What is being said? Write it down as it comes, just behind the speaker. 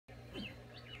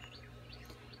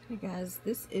Hey guys,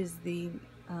 this is the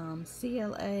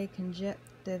CLA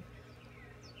conjunctive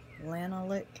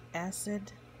lanolic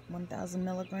acid, 1,000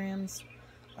 milligrams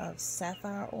of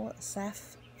safflower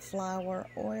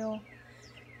oil.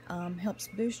 Helps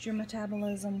boost your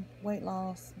metabolism, weight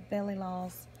loss, belly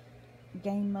loss,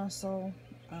 gain muscle.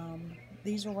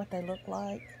 These are what they look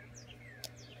like.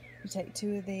 You take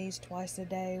 2 of these twice a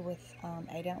day with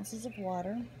 8 ounces of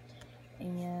water,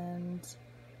 and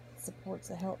supports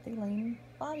a healthy, lean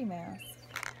body mass.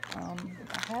 I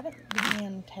haven't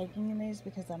begun taking these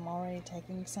because I'm already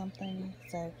taking something,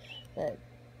 so, but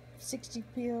 60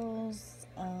 pills,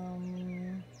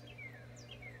 I'm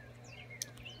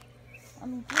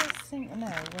guessing, no,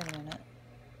 wait a minute,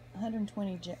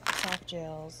 120 soft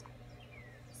gels,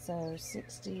 so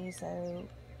 60, so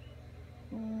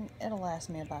it'll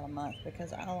last me about a month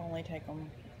because I'll only take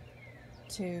them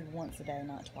 2 once a day,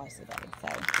 not twice a day, so,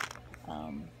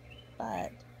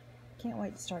 but can't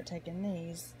wait to start taking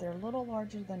these. They're a little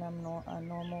larger than I'm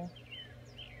normally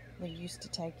used to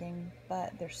taking,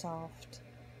 but they're soft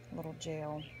little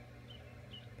gel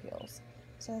pills,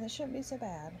 so that shouldn't be so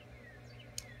bad.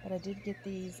 But I did get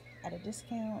these at a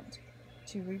discount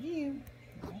to review.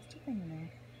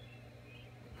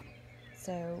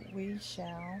 So we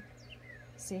shall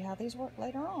see how these work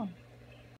later on.